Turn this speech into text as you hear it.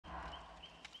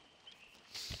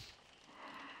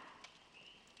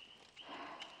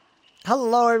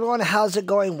Hello everyone, how's it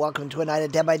going? Welcome to a night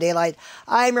of Dead by Daylight.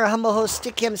 I'm your humble host,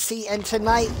 Stick MC, and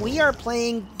tonight we are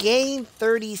playing game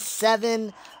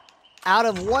 37 out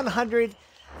of 100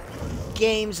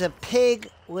 games of Pig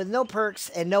with no perks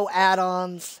and no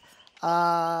add-ons.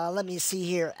 Let me see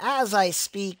here. As I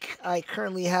speak, I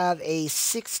currently have a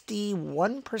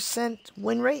 61%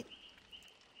 win rate.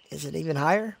 Is it even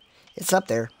higher? It's up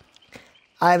there.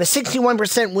 I have a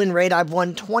 61% win rate. I've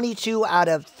won 22 out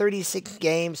of 36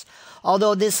 games.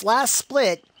 Although this last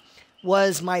split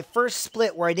was my first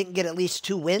split where I didn't get at least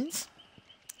 2 wins.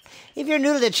 If you're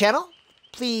new to the channel,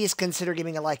 please consider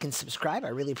giving a like and subscribe. I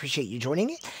really appreciate you joining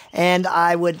it. And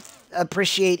I would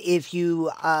appreciate if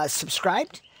you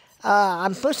subscribed.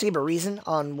 I'm supposed to give a reason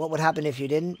on what would happen if you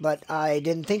didn't, but I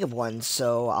didn't think of one,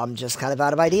 so I'm just kind of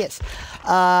out of ideas.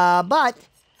 But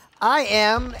I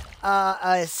am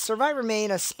a survivor main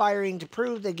aspiring to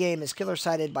prove the game is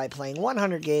killer-sided by playing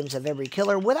 100 games of every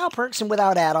killer without perks and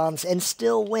without add-ons and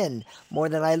still win more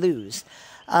than I lose.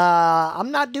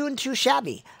 I'm not doing too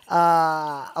shabby.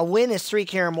 A win is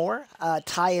 3K or more, a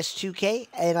tie is 2K,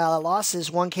 and a loss is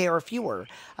 1K or fewer.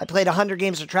 I played 100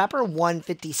 games of Trapper, won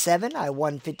 57, I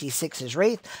won 56 as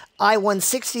Wraith, I won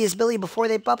 60 as Billy before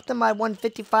they buffed him, I won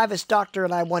 55 as Doctor,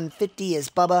 and I won 50 as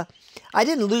Bubba. I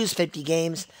didn't lose 50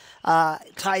 games.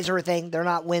 Ties are a thing. They're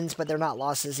not wins, but they're not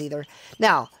losses either.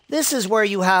 Now, this is where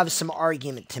you have some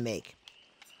argument to make.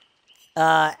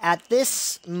 At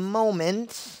this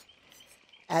moment,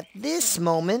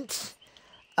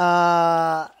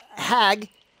 Hag,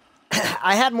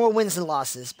 I had more wins than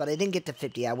losses, but I didn't get to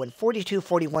 50. I went 42,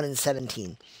 41, and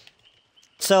 17.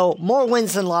 So, more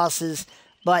wins than losses,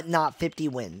 but not 50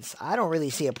 wins. I don't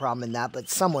really see a problem in that, but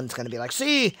someone's going to be like,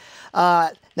 see,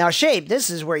 now Shape,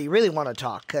 this is where you really want to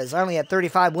talk, because I only had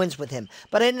 35 wins with him,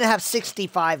 but I didn't have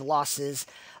 65 losses.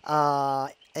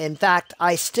 In fact,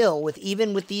 I still,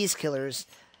 even with these killers,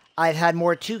 I've had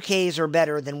more 2Ks or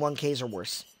better than 1Ks or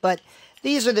worse. But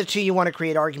these are the two you want to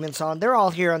create arguments on. They're all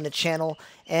here on the channel,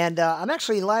 and I'm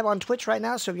actually live on Twitch right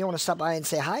now, so if you want to stop by and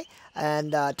say hi,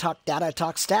 and talk data,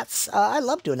 talk stats. I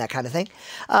love doing that kind of thing.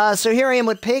 So here I am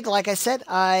with Pig. Like I said,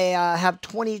 I have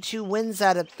 22 wins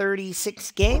out of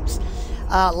 36 games.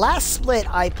 Last split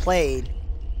I played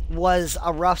was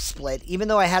a rough split. Even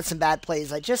though I had some bad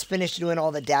plays, I just finished doing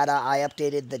all the data. I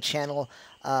updated the channel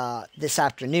this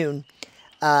afternoon.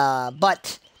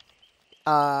 But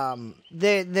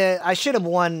I should have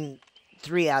won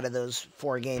 3 out of those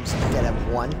 4 games instead of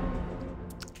 1.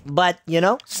 But, you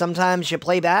know, sometimes you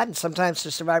play bad, and sometimes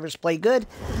the survivors play good.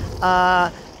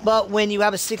 But when you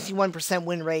have a 61%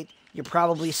 win rate, you're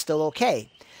probably still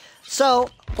okay. So,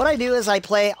 what I do is I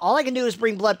play, all I can do is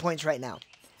bring blood points right now.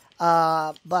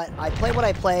 But I play what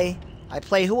I play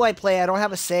who I play, I don't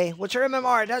have a say. What's your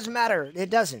MMR? It doesn't matter.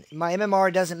 It doesn't. My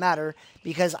MMR doesn't matter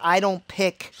because I don't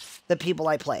pick the people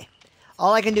I play.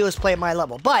 All I can do is play at my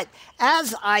level. But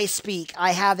as I speak,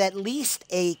 I have at least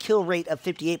a kill rate of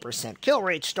 58%. Kill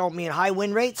rates don't mean high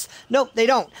win rates. Nope, they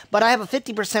don't. But I have a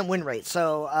 50% win rate.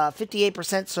 So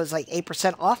 58%, so it's like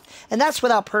 8% off. And that's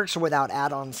without perks or without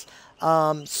add-ons.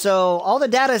 So all the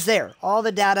data is there. All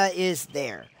the data is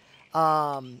there.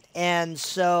 And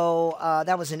so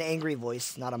that was an angry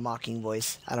voice, not a mocking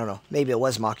voice. I don't know. Maybe it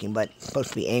was mocking, but it's supposed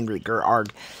to be angry. Grr,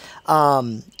 arg.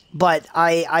 But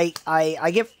I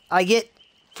get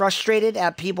frustrated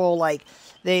at people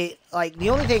the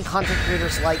only thing content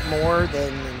creators like more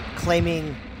than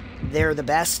claiming they're the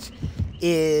best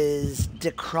is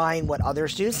decrying what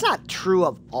others do. It's not true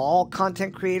of all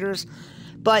content creators,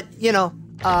 but you know,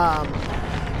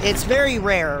 it's very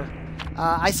rare.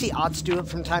 I see Odds do it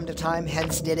from time to time.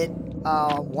 Hence did it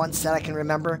once that I can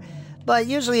remember. But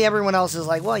usually everyone else is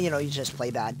like, well, you know, you just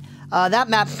play bad. That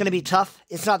map's going to be tough.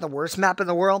 It's not the worst map in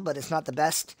the world, but it's not the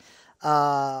best.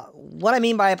 What I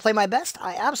mean by I play my best,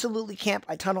 I absolutely camp,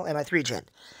 I tunnel, and I 3-gen.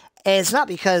 And it's not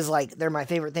because, like, they're my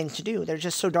favorite things to do. They're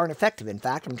just so darn effective. In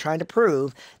fact, I'm trying to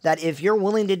prove that if you're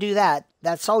willing to do that,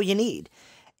 that's all you need.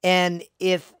 And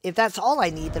if that's all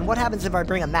I need, then what happens if I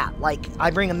bring a map? Like,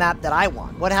 I bring a map that I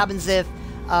want. What happens if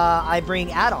I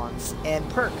bring add-ons and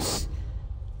perks?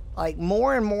 Like,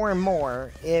 more and more and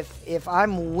more, if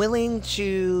I'm willing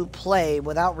to play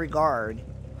without regard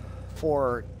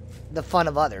for the fun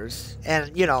of others,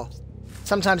 and, you know,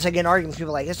 sometimes I get arguments with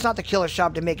people like, it's not the killer's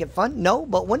job to make it fun. No,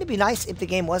 but wouldn't it be nice if the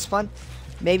game was fun?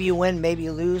 Maybe you win, maybe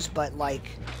you lose, but, like...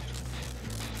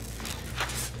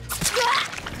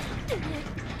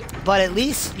 But at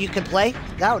least you could play.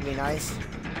 That would be nice.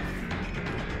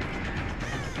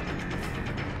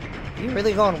 You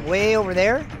really going way over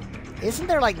there? Isn't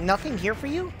there, like, nothing here for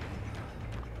you?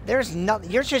 There's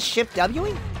nothing. You're just shift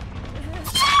Wing?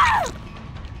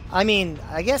 I mean,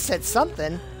 I guess that's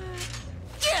something.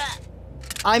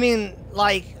 I mean,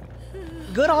 like,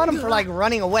 good on him for, like,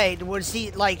 running away. Was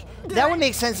he, like, that would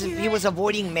make sense if he was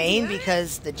avoiding main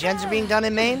because the gens are being done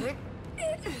in main.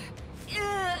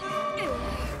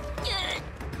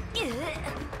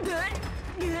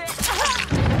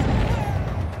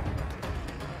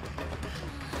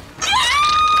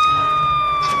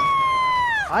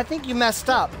 I think you messed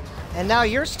up, and now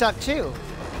you're stuck too.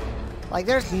 Like,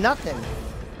 there's nothing.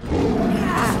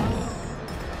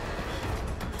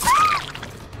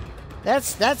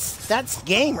 That's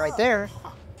game right there.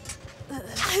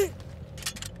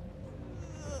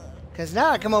 Because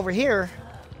now I come over here.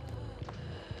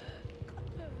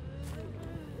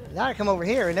 Now I come over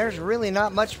here, and there's really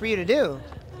not much for you to do.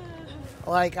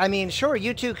 Like, I mean, sure,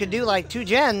 you two could do like 2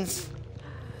 gens,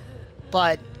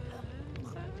 but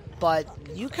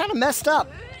you kind of messed up.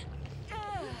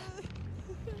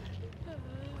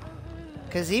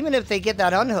 Because even if they get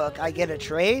that unhook, I get a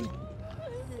trade.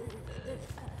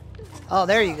 Oh,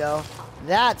 there you go.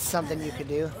 That's something you could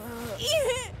do.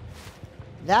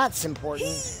 That's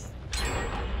important.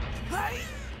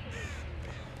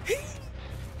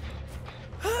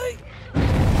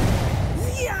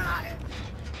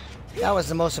 That was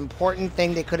the most important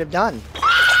thing they could have done.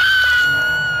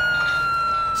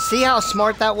 See how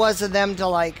smart that was of them to,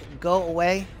 like, go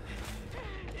away?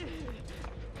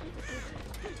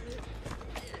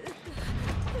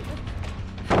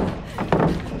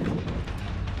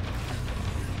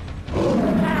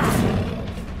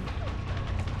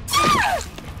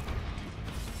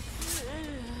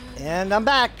 And I'm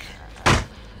back.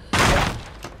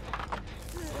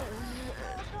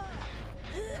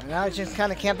 And now I just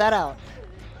kind of camp that out.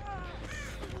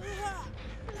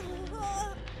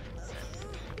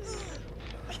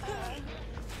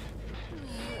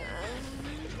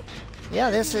 Yeah,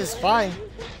 this is fine.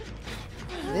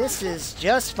 This is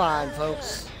just fine,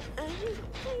 folks.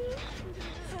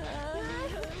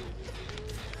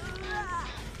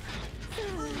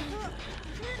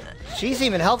 She's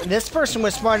even helping. This person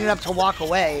was smart enough to walk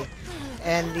away,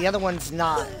 and the other one's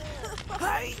not.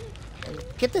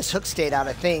 Get this hook state out,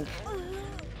 I think.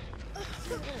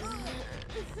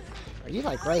 Are you,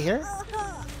 like, right here?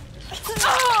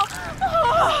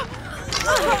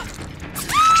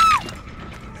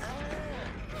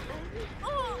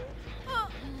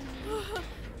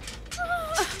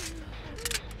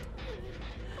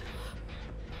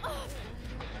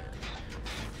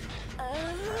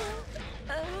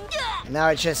 Now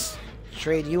I just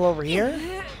trade you over here.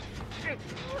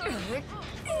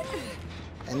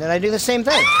 And then I do the same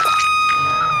thing.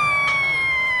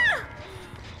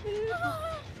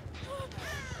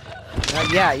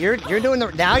 Yeah, you're doing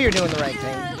the now you're doing the right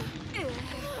thing.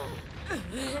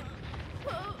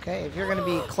 Okay, if you're gonna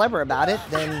be clever about it,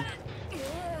 then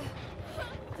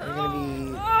you're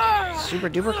gonna be super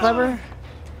duper clever.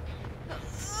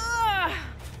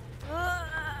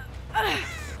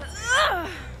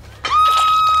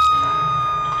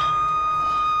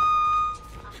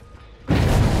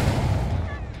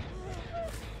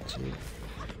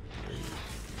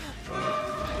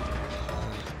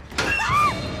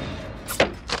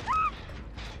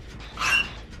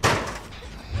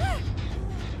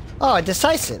 Oh,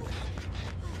 decisive.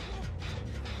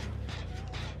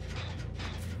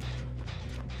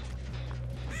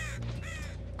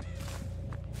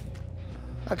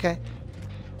 Okay.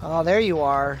 Oh, there you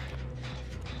are.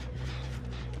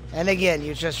 And again,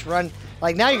 you just run.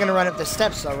 Like, now you're going to run up the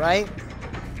steps, though, right?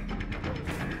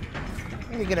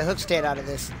 Let me get a hook state out of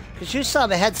this. Because you still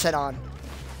have a headset on.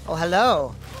 Oh,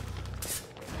 hello.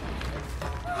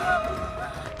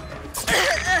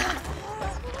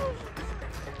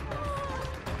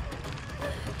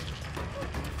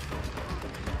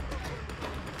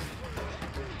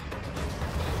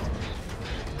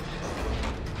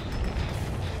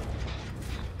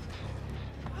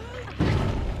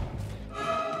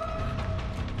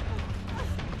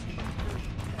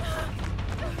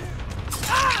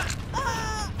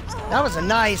 That was a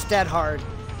nice dead hard,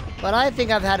 but I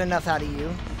think I've had enough out of you.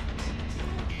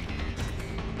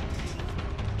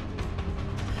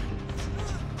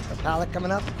 A pallet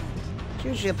coming up. There's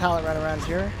usually a pallet right around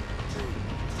here.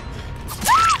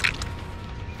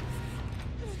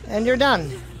 And you're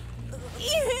done.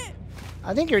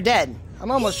 I think you're dead. I'm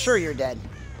almost sure you're dead.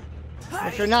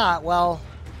 If you're not, well,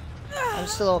 I'm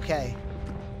still okay.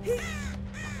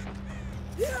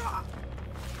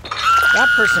 That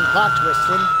person plot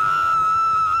twisted.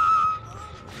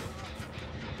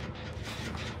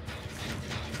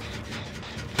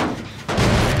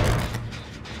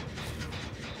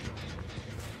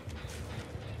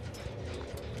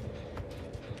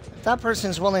 If that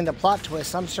person's willing to plot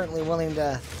twist, I'm certainly willing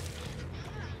to...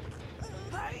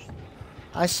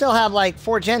 I still have like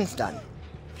 4 gens done.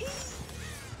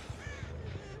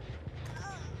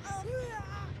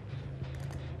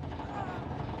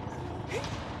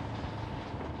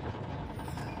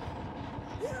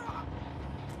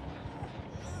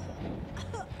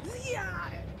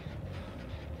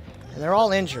 And they're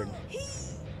all injured.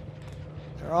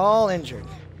 They're all injured.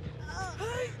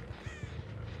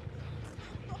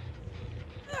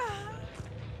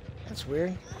 That's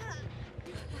weird.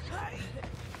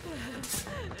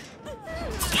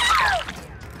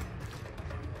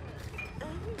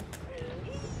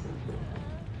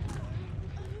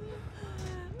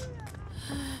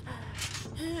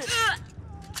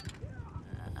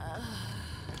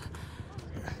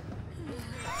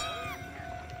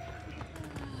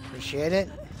 Appreciate it.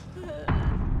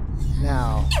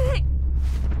 Now,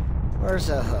 where's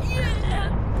the hook?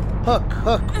 Hook,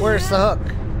 hook, where's the hook?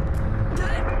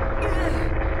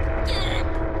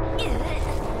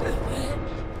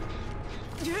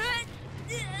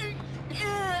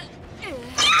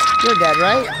 You're dead,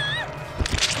 right?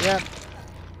 Yep.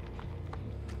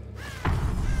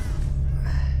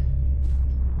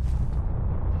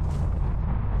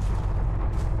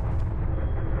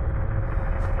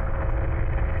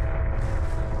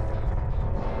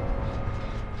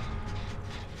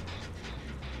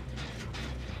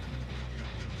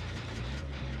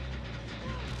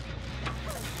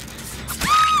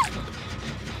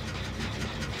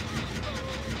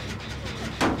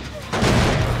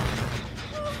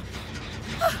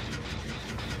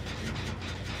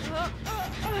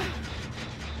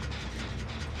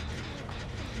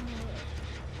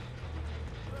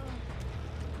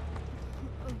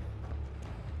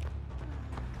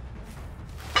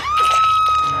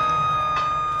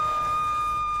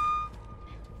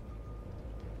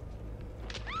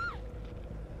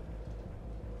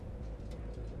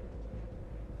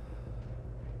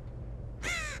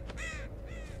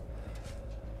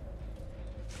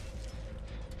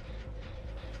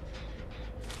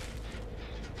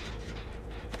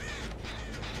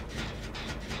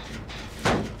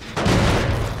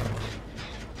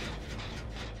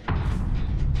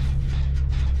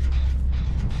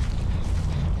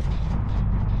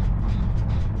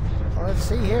 Let's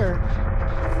see here.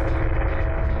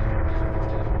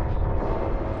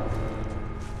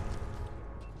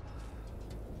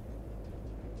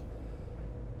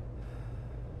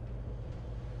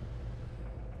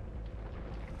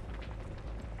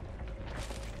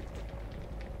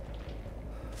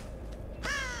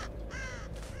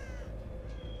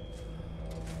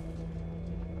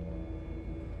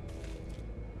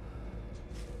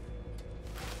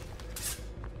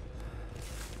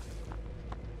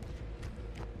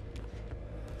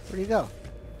 Where'd you go?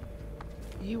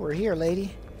 You were here, lady.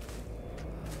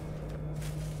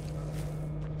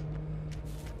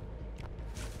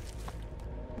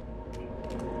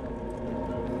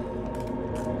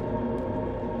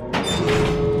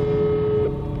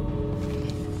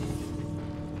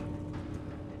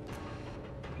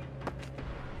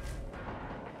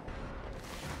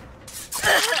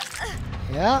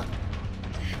 Yeah.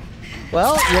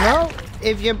 Well, you know,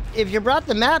 if you brought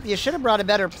the map, you should have brought a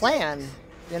better plan.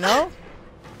 You know?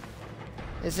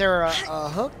 Is there a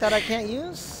hook that I can't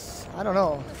use? I don't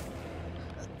know.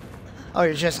 Oh,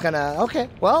 you're just gonna... Okay,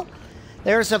 well,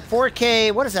 there's a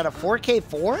 4K... What is that, a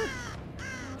 4K4?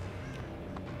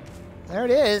 There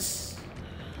it is.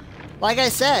 Like I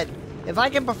said, if I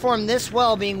can perform this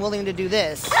well being willing to do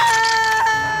this...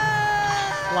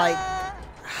 Like,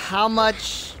 how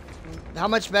much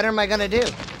better am I gonna do?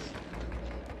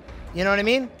 You know what I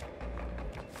mean?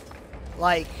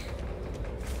 Like...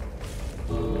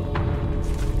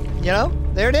 You know,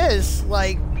 there it is.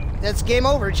 Like, that's game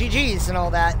over, GG's and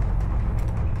all that.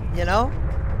 You know?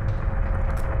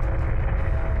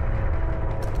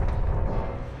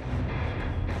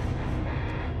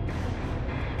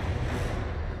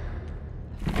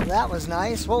 That was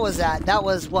nice. What was that? That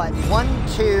was what? 1,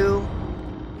 2.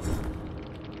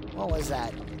 What was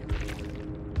that?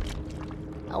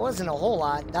 That wasn't a whole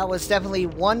lot. That was definitely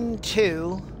 1,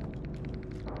 2,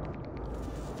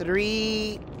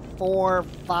 3, 4,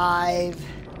 5,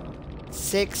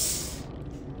 6,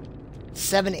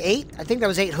 7, 8. I think that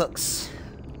was 8 hooks,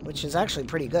 which is actually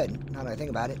pretty good, now that I think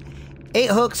about it.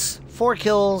 8 hooks, 4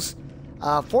 kills,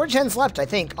 4 gens left, I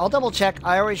think. I'll double check.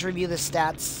 I always review the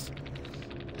stats.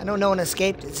 I know no one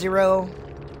escaped. 0.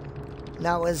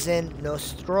 That was in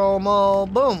Nostromo.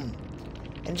 Boom.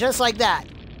 And just like that.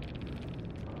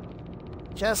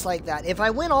 Just like that. If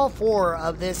I win all 4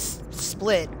 of this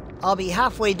split, I'll be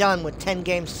halfway done with 10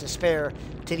 games to spare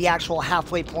to the actual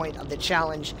halfway point of the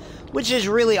challenge, which is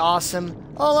really awesome.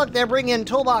 Oh, look, they're bringing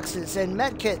toolboxes and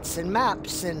medkits and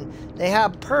maps, and they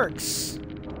have perks.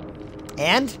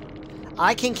 And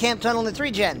I can camp tunnel in the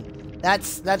 3-gen.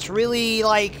 That's really,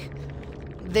 like,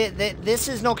 this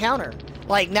is no counter.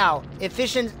 Like, now,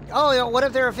 efficient, oh, what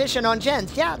if they're efficient on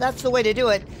gens? Yeah, that's the way to do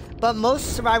it, but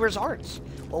most survivors aren't.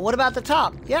 Well, what about the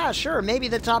top? Yeah, sure, maybe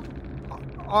the top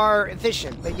are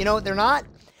efficient, but you know what, they're not?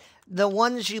 The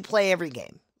ones you play every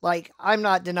game. Like, I'm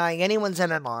not denying anyone's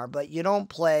MMR, but you don't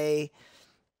play,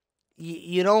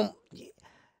 you don't,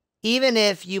 even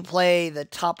if you play the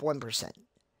top 1%,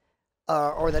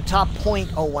 or the top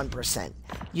 0.01%,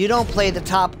 you don't play the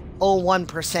top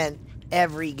 0.01%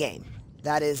 every game.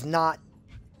 That's not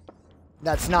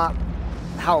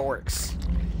how it works.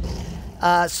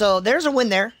 So there's a win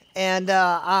there, and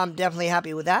I'm definitely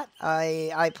happy with that.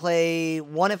 I play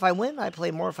 1 if I win, I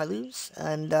play more if I lose,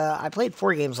 and I played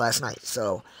 4 games last night,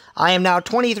 so I am now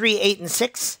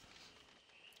 23-8-6,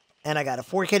 and I got a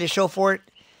 4K to show for it,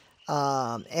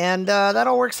 and that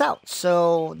all works out.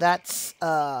 So that's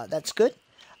good.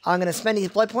 I'm gonna spend these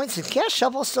blood points. Is Chaos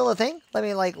Shuffle still a thing? Let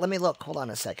me look. Hold on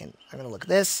a second. I'm gonna look at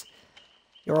this.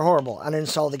 You're horrible.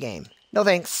 Uninstall the game. No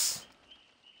thanks.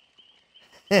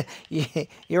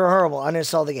 You're horrible.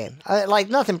 Uninstall the game. Like,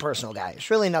 nothing personal, guys.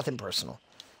 Really nothing personal.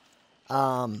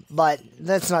 But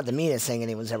that's not the meanest thing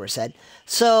anyone's ever said.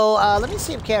 So, let me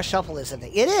see if Chaos Shuffle is a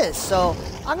thing. It is. So,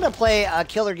 I'm going to play a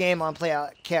killer game on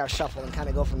Chaos Shuffle and kind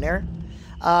of go from there.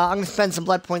 I'm going to spend some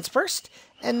blood points first,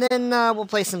 and then we'll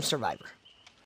play some Survivor.